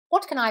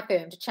What can I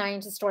affirm to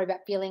change the story about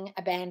feeling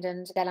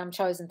abandoned, that I'm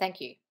chosen?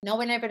 Thank you. No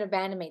one ever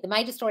abandoned me. The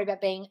major story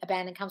about being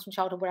abandoned comes from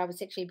childhood where I was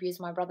sexually abused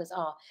by my brothers.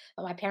 Oh,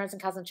 but my parents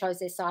and cousins chose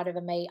their side over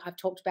me. I've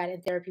talked about it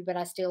in therapy, but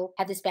I still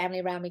have this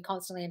family around me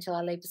constantly until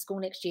I leave for school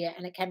next year,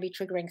 and it can be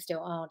triggering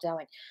still. Oh,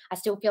 darling. I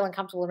still feel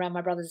uncomfortable around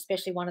my brothers,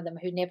 especially one of them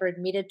who never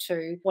admitted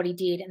to what he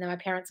did, and then my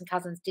parents and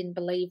cousins didn't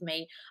believe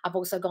me. I've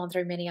also gone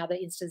through many other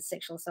instances of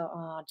sexual assault.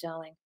 Oh,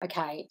 darling.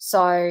 Okay,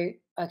 so,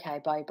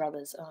 okay, by your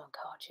brothers. Oh,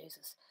 God,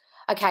 Jesus.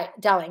 Okay,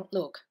 darling,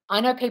 look,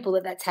 I know people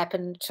that that's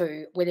happened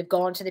to where they've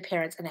gone to their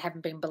parents and they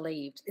haven't been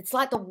believed. It's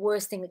like the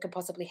worst thing that could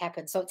possibly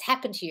happen. So it's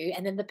happened to you,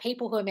 and then the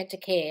people who are meant to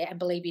care and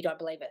believe you don't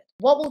believe it.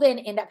 What will then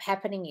end up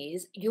happening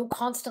is you'll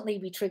constantly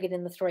be triggered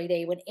in the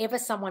 3D whenever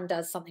someone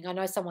does something. I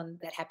know someone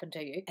that happened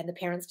to you, and the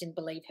parents didn't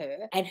believe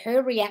her, and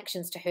her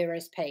reactions to her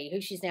SP,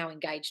 who she's now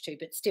engaged to,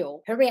 but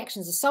still, her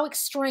reactions are so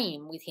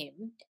extreme with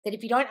him that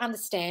if you don't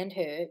understand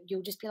her,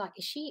 you'll just be like,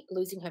 is she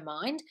losing her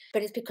mind?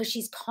 But it's because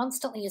she's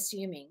constantly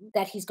assuming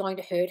that he's going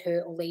to hurt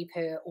her or leave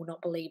her or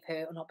not believe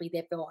her or not be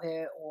there for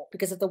her, or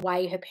because of the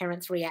way her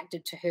parents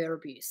reacted to her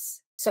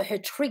abuse. So her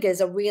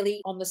triggers are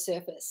really on the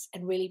surface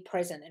and really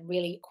present and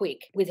really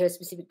quick with her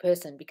specific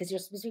person, because your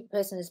specific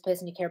person is the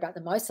person you care about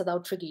the most, so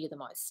they'll trigger you the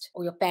most,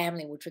 or your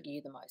family will trigger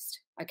you the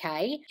most.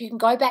 Okay? You can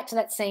go back to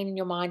that scene in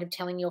your mind of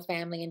telling your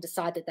family and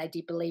decide that they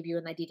did believe you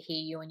and they did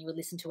hear you and you were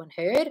listened to and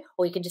heard,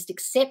 or you can just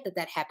accept that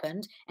that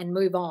happened and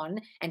move on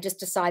and just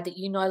decide that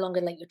you no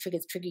longer let your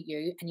triggers trigger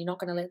you and you're not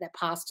going to let that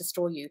past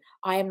destroy you.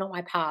 I am not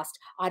my past.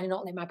 I do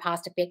not let my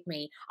past affect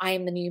me. I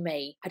am the new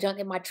me. I don't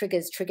let my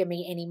triggers trigger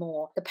me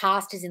anymore. The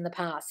past is in the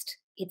past.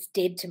 It's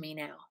dead to me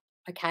now.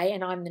 Okay?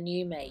 And I'm the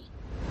new me.